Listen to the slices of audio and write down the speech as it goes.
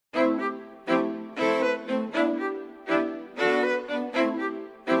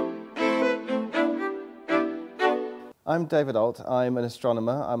I'm David Ault. I'm an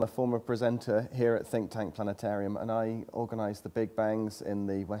astronomer. I'm a former presenter here at Think Tank Planetarium, and I organise the Big Bangs in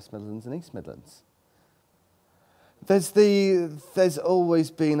the West Midlands and East Midlands. There's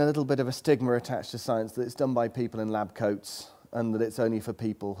always been a little bit of a stigma attached to science that it's done by people in lab coats and that it's only for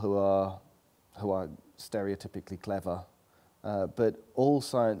people who are stereotypically clever. But all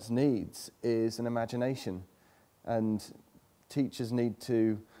science needs is an imagination, and teachers need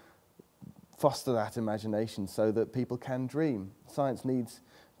to foster that imagination so that people can dream. Science needs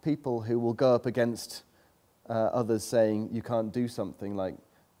people who will go up against others saying you can't do something, like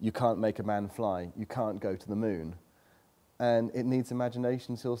you can't make a man fly, you can't go to the moon. And it needs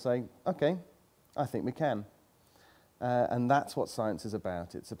imaginations who will say, okay, I think we can. And that's what science is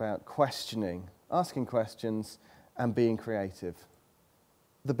about. It's about questioning, asking questions, and being creative.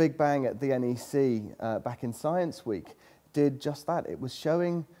 The Big Bang at the NEC back in Science Week did just that. It was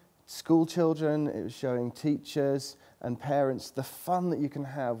showing school children, it was showing teachers and parents the fun that you can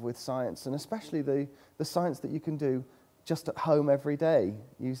have with science, and especially the science that you can do just at home every day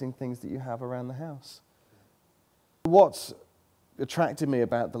using things that you have around the house. What's attracted me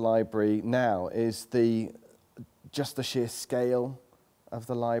about the library now is just the sheer scale of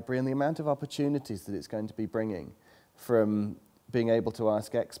the library and the amount of opportunities that it's going to be bringing, from being able to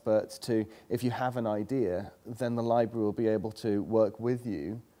ask experts to, if you have an idea, then the library will be able to work with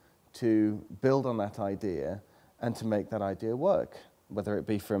you to build on that idea and to make that idea work, whether it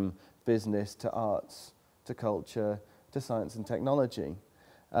be from business to arts to culture to science and technology.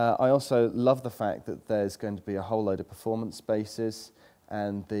 I also love the fact that there's going to be a whole load of performance spaces,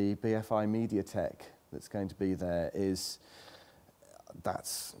 and the BFI Media Tech that's going to be there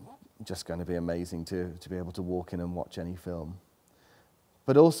that's just going to be amazing to be able to walk in and watch any film.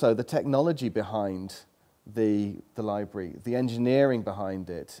 But also the technology behind the library, the engineering behind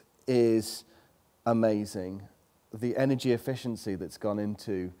it is amazing. The energy efficiency that's gone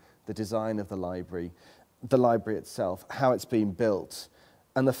into the design of the library itself, how it's been built,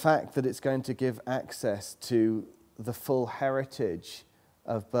 and the fact that it's going to give access to the full heritage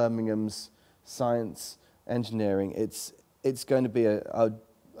of Birmingham's science engineering. It's going to be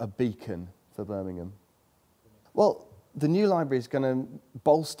a beacon for Birmingham. Well, the new library is going to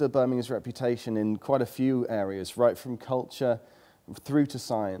bolster Birmingham's reputation in quite a few areas, right from culture through to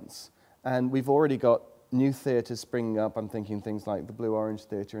science. And we've already got new theatres springing up. I'm thinking things like the Blue Orange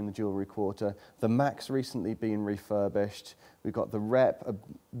Theatre in the Jewellery Quarter. The Mac's recently been refurbished. We've got the Rep, a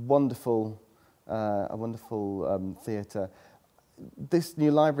wonderful theatre. This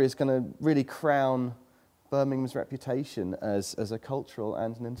new library is going to really crown Birmingham's reputation as a cultural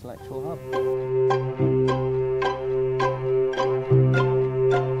and an intellectual hub.